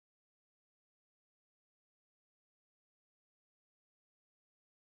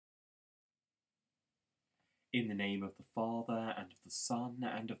In the name of the Father, and of the Son,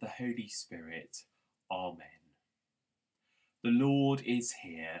 and of the Holy Spirit. Amen. The Lord is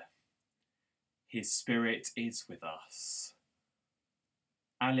here. His Spirit is with us.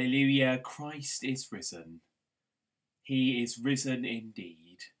 Alleluia, Christ is risen. He is risen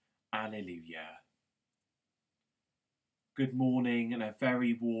indeed. Alleluia. Good morning and a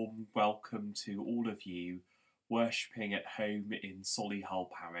very warm welcome to all of you worshipping at home in Solihull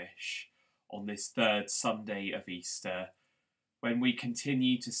Parish on this third Sunday of Easter, when we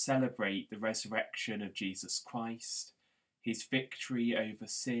continue to celebrate the resurrection of Jesus Christ, his victory over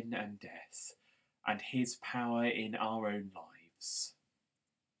sin and death, and his power in our own lives.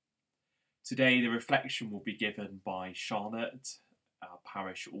 Today the reflection will be given by Charlotte, our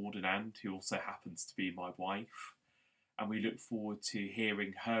parish Ordinand, who also happens to be my wife, and we look forward to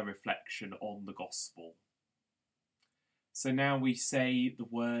hearing her reflection on the Gospel. So now we say the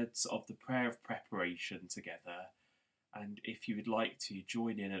words of the prayer of preparation together, and if you would like to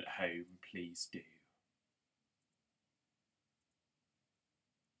join in at home, please do.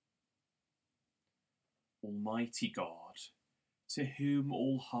 Almighty God, to whom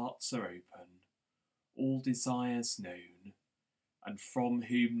all hearts are open, all desires known, and from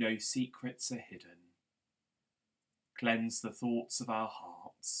whom no secrets are hidden, cleanse the thoughts of our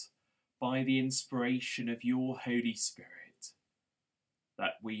hearts by the inspiration of your Holy Spirit,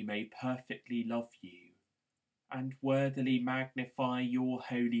 that we may perfectly love you and worthily magnify your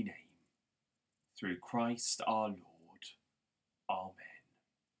holy name. Through Christ our Lord. Amen.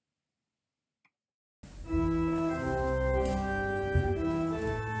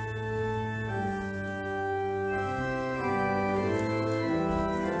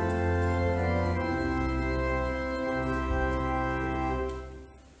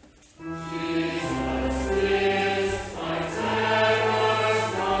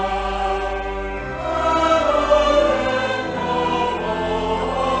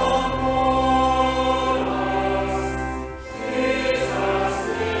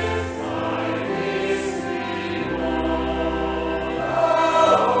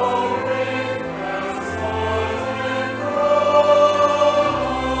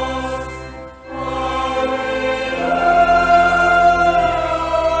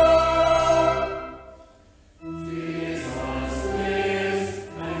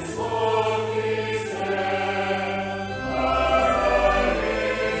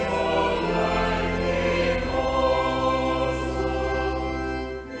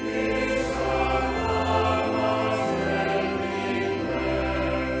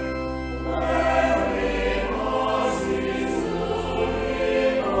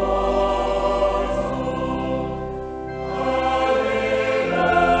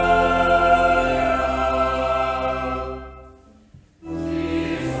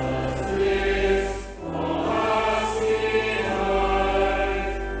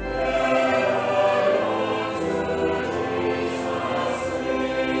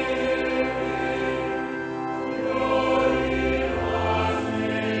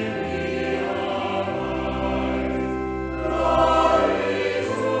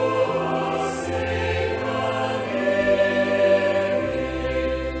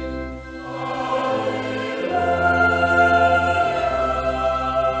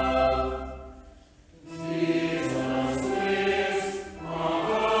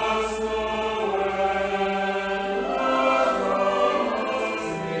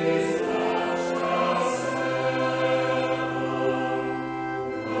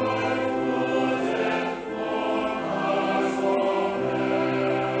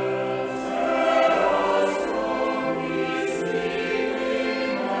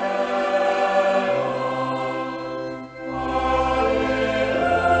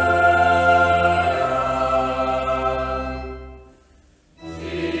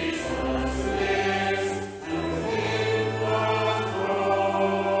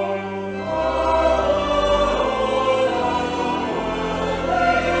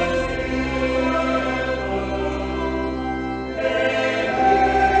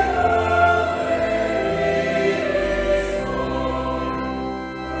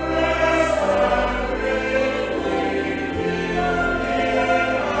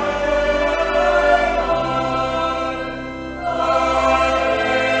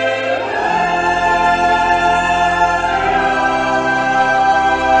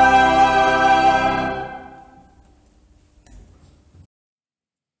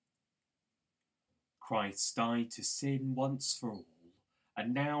 Christ died to sin once for all,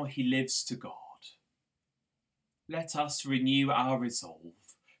 and now he lives to God. Let us renew our resolve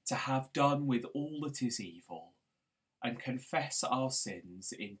to have done with all that is evil, and confess our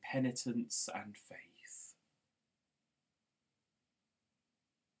sins in penitence and faith.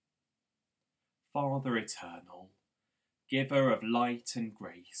 Father eternal, giver of light and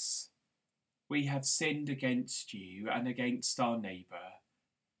grace, we have sinned against you and against our neighbour,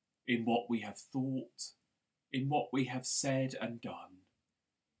 in what we have thought, in what we have said and done,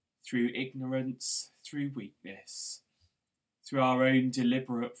 through ignorance, through weakness, through our own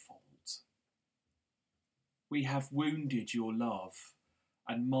deliberate fault. We have wounded your love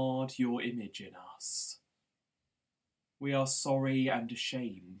and marred your image in us. We are sorry and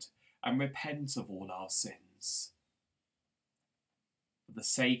ashamed and repent of all our sins. For the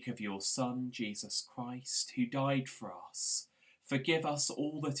sake of your Son, Jesus Christ, who died for us, forgive us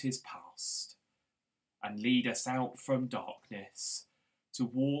all that is past, and lead us out from darkness to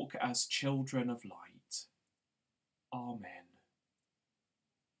walk as children of light. Amen.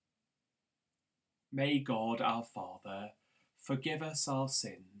 May God our Father forgive us our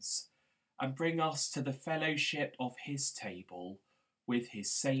sins and bring us to the fellowship of his table with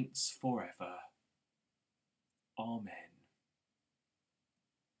his saints forever. Amen.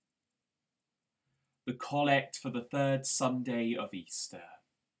 The Collect for the third Sunday of Easter.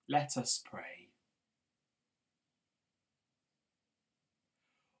 Let us pray.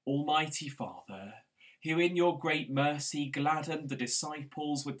 Almighty Father, who in your great mercy gladdened the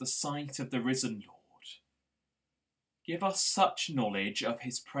disciples with the sight of the risen Lord, give us such knowledge of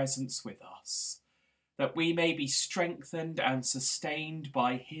his presence with us, that we may be strengthened and sustained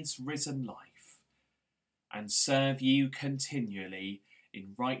by his risen life, and serve you continually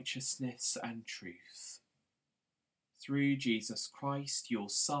in righteousness and truth. Through Jesus Christ, your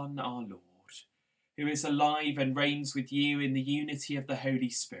Son, our Lord, who is alive and reigns with you in the unity of the Holy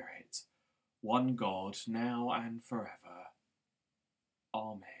Spirit, one God, now and forever.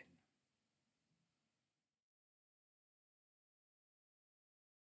 Amen.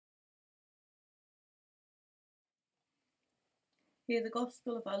 Hear the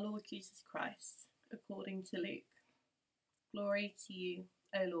Gospel of our Lord Jesus Christ, according to Luke. Glory to you,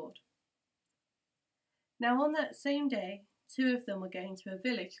 O Lord. Now on that same day, 2 of them were going to a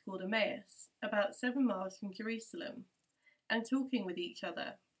village called Emmaus, about 7 miles from Jerusalem, and talking with each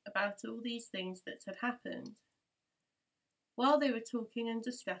other about all these things that had happened. While they were talking and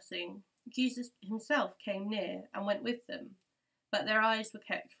discussing, Jesus himself came near and went with them, but their eyes were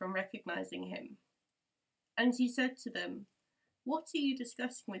kept from recognizing him. And he said to them, "What are you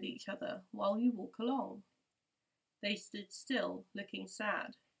discussing with each other while you walk along?" They stood still, looking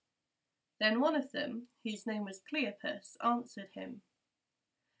sad. Then one of them, whose name was Cleopas, answered him,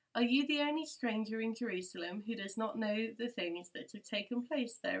 "Are you the only stranger in Jerusalem who does not know the things that have taken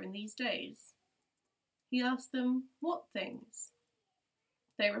place there in these days?" He asked them, "What things?"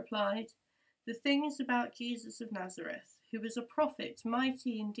 They replied, "The things about Jesus of Nazareth, who was a prophet,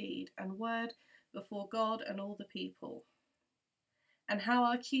 mighty in deed and word before God and all the people, and how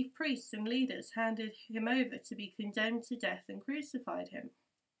our chief priests and leaders handed him over to be condemned to death and crucified him.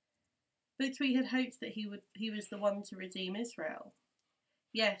 But we had hoped that he was the one to redeem Israel.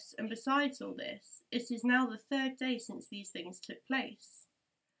 Yes, and besides all this, it is now the 3rd day since these things took place.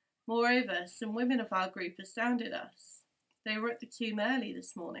 Moreover, some women of our group astounded us. They were at the tomb early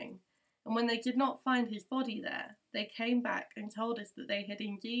this morning, and when they did not find his body there, they came back and told us that they had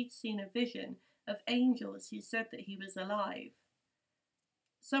indeed seen a vision of angels who said that he was alive.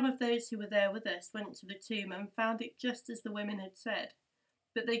 Some of those who were there with us went to the tomb and found it just as the women had said,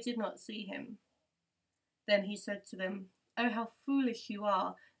 but they did not see him." Then he said to them, "Oh, how foolish you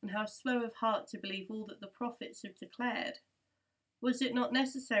are, and how slow of heart to believe all that the prophets have declared. Was it not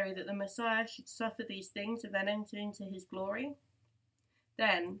necessary that the Messiah should suffer these things and then enter into his glory?"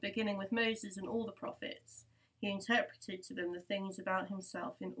 Then, beginning with Moses and all the prophets, he interpreted to them the things about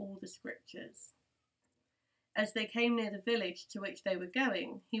himself in all the scriptures. As they came near the village to which they were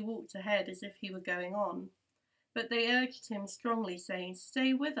going, he walked ahead as if he were going on. But they urged him strongly, saying,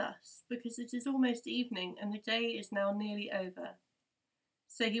 "Stay with us, because it is almost evening, and the day is now nearly over."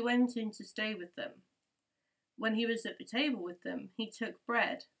 So he went in to stay with them. When he was at the table with them, he took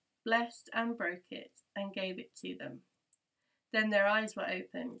bread, blessed and broke it, and gave it to them. Then their eyes were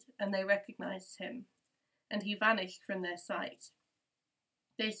opened, and they recognized him, and he vanished from their sight.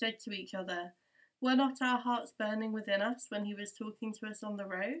 They said to each other, "Were not our hearts burning within us when he was talking to us on the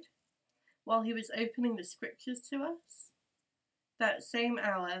road, while he was opening the scriptures to us?" That same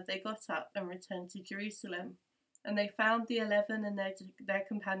hour they got up and returned to Jerusalem, and they found the 11 and their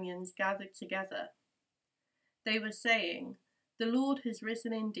companions gathered together. They were saying, "The Lord has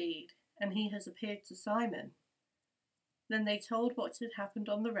risen indeed, and he has appeared to Simon." Then they told what had happened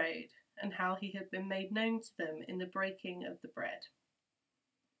on the road, and how he had been made known to them in the breaking of the bread.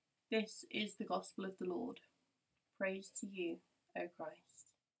 This is the gospel of the Lord. Praise to you, O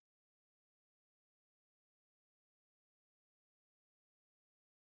Christ.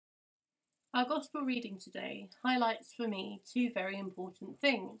 Our Gospel reading today highlights for me two very important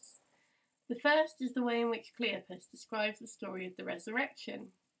things. The first is the way in which Cleopas describes the story of the resurrection.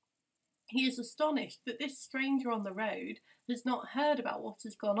 He is astonished that this stranger on the road has not heard about what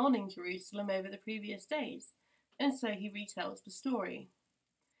has gone on in Jerusalem over the previous days, and so he retells the story.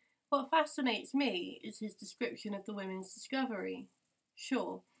 What fascinates me is his description of the women's discovery.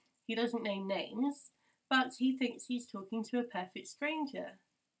 Sure, he doesn't name names, but he thinks he's talking to a perfect stranger.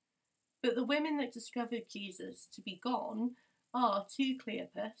 But the women that discovered Jesus to be gone are, to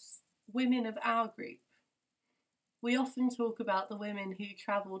Cleopas, women of our group. We often talk about the women who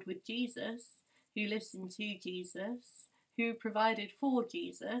travelled with Jesus, who listened to Jesus, who provided for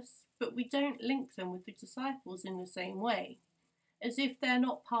Jesus, but we don't link them with the disciples in the same way, as if they're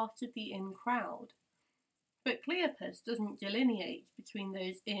not part of the in crowd. But Cleopas doesn't delineate between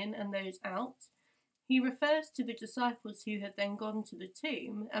those in and those out. He refers to the disciples who had then gone to the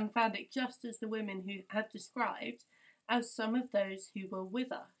tomb and found it just as the women who had described as some of those who were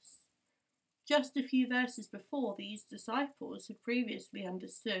with us. Just a few verses before, these disciples had previously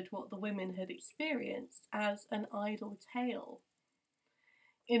understood what the women had experienced as an idle tale.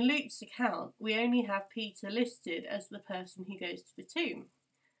 In Luke's account, we only have Peter listed as the person who goes to the tomb,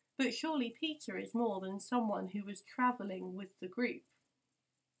 but surely Peter is more than someone who was travelling with the group.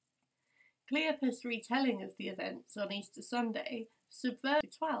 Cleopas' retelling of the events on Easter Sunday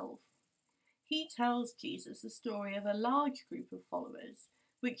subverts 12. He tells Jesus a story of a large group of followers,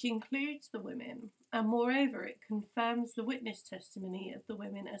 which includes the women, and moreover it confirms the witness testimony of the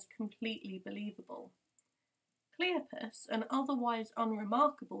women as completely believable. Cleopas, an otherwise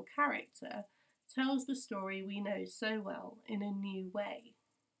unremarkable character, tells the story we know so well in a new way.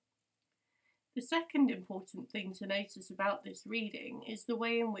 The second important thing to notice about this reading is the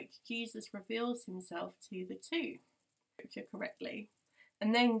way in which Jesus reveals himself to the two, scripture correctly,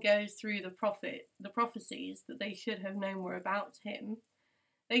 and then goes through the prophecies that they should have known were about him.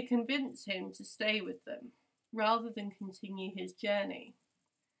 They convince him to stay with them, rather than continue his journey.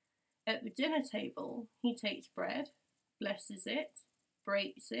 At the dinner table, he takes bread, blesses it,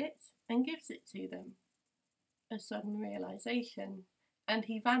 breaks it, and gives it to them. A sudden realization, and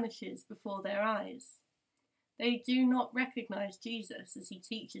he vanishes before their eyes. They do not recognize Jesus as he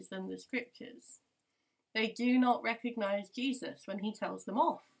teaches them the scriptures. They do not recognize Jesus when he tells them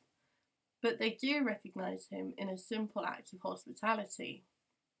off, but they do recognize him in a simple act of hospitality,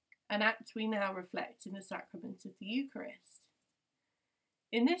 an act we now reflect in the sacrament of the Eucharist.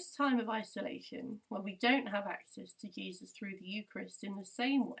 In this time of isolation, when we don't have access to Jesus through the Eucharist in the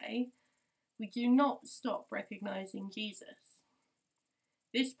same way, we do not stop recognizing Jesus.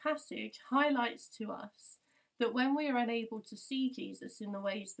 This passage highlights to us that when we are unable to see Jesus in the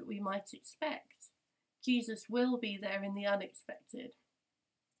ways that we might expect, Jesus will be there in the unexpected.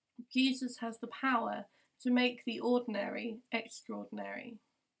 Jesus has the power to make the ordinary extraordinary.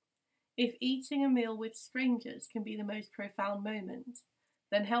 If eating a meal with strangers can be the most profound moment,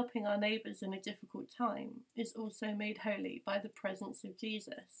 then helping our neighbours in a difficult time is also made holy by the presence of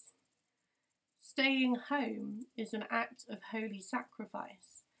Jesus. Staying home is an act of holy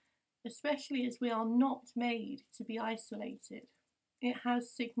sacrifice, especially as we are not made to be isolated. It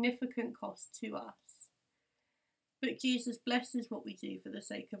has significant cost to us. But Jesus blesses what we do for the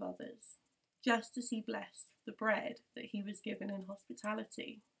sake of others, just as he blessed the bread that he was given in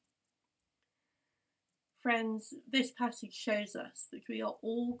hospitality. Friends, this passage shows us that we are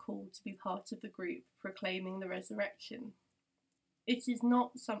all called to be part of the group proclaiming the resurrection. It is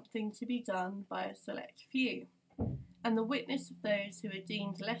not something to be done by a select few, and the witness of those who are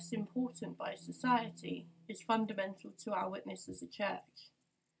deemed less important by society is fundamental to our witness as a church.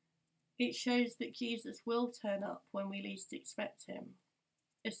 It shows that Jesus will turn up when we least expect him,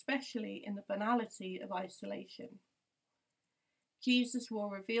 especially in the banality of isolation. Jesus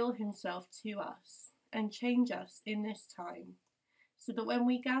will reveal himself to us and change us in this time, so that when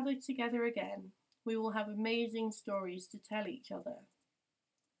we gather together again, we will have amazing stories to tell each other.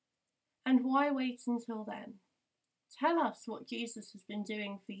 And why wait until then? Tell us what Jesus has been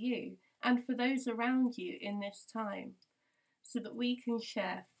doing for you and for those around you in this time, so that we can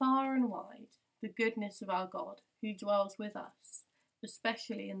share far and wide the goodness of our God who dwells with us,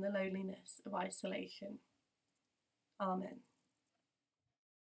 especially in the loneliness of isolation. Amen.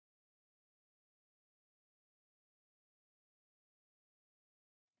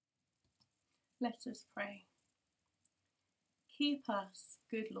 Let us pray. Keep us,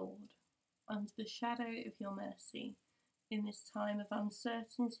 good Lord, under the shadow of your mercy in this time of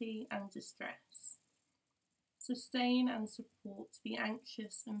uncertainty and distress. Sustain and support the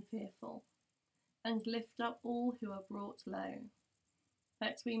anxious and fearful, and lift up all who are brought low.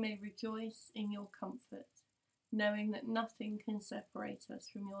 that we may rejoice in your comfort, knowing that nothing can separate us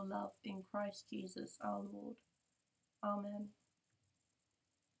from your love in Christ Jesus our Lord. Amen.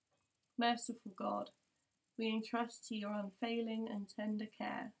 Merciful God, we entrust to your unfailing and tender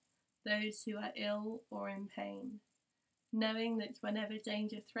care those who are ill or in pain, knowing that whenever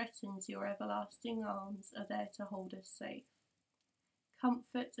danger threatens, your everlasting arms are there to hold us safe.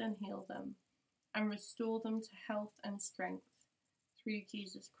 Comfort and heal them, and restore them to health and strength, through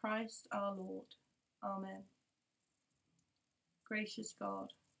Jesus Christ our Lord. Amen. Gracious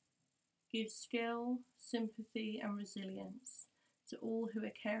God, give skill, sympathy and resilience to all who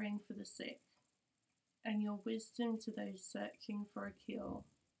are caring for the sick, and your wisdom to those searching for a cure.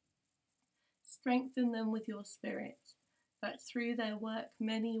 Strengthen them with your Spirit, that through their work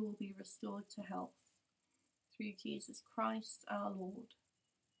many will be restored to health. Through Jesus Christ our Lord.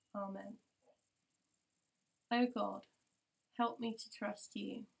 Amen. O God, help me to trust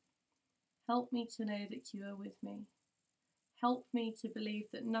you. Help me to know that you are with me. Help me to believe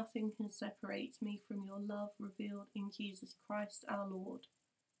that nothing can separate me from your love revealed in Jesus Christ our Lord.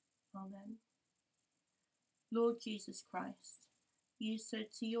 Amen. Lord Jesus Christ, you said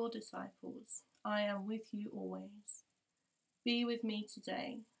to your disciples, I am with you always. Be with me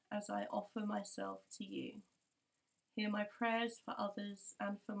today as I offer myself to you. Hear my prayers for others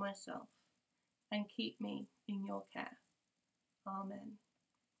and for myself, and keep me in your care. Amen.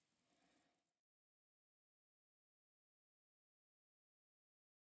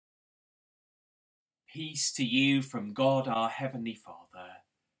 Peace to you from God our Heavenly Father.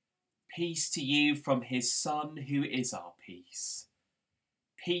 Peace to you from his Son who is our peace.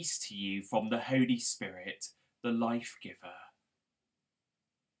 Peace to you from the Holy Spirit, the life giver.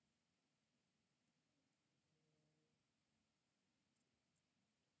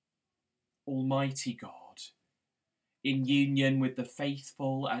 Almighty God, in union with the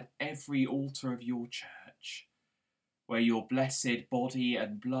faithful at every altar of your church, where your blessed body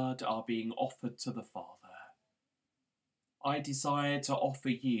and blood are being offered to the Father, I desire to offer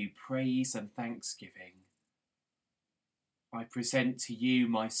you praise and thanksgiving. I present to you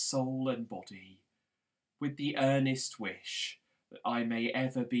my soul and body, with the earnest wish that I may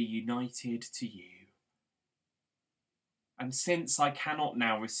ever be united to you. And since I cannot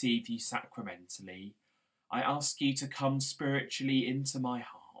now receive you sacramentally, I ask you to come spiritually into my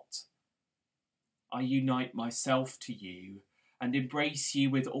heart. I unite myself to you and embrace you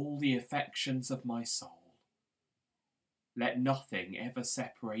with all the affections of my soul. Let nothing ever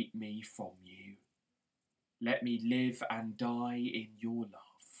separate me from you. Let me live and die in your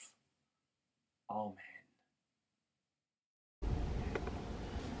love. Amen.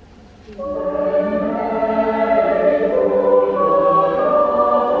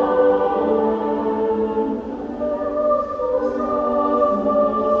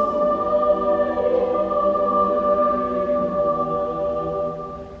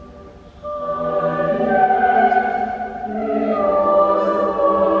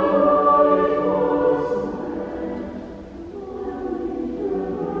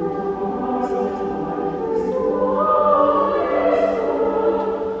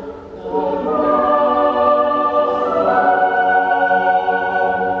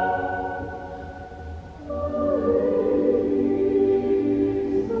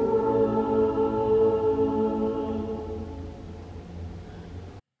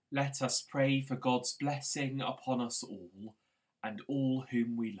 Let us pray for God's blessing upon us all and all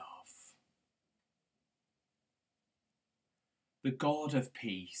whom we love. The God of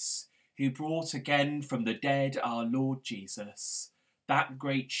peace, who brought again from the dead our Lord Jesus, that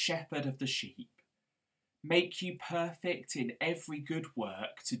great shepherd of the sheep, make you perfect in every good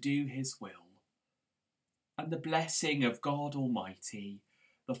work to do his will. And the blessing of God Almighty,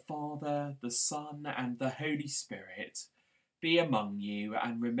 the Father, the Son, and the Holy Spirit, be among you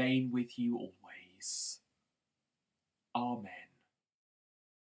and remain with you always.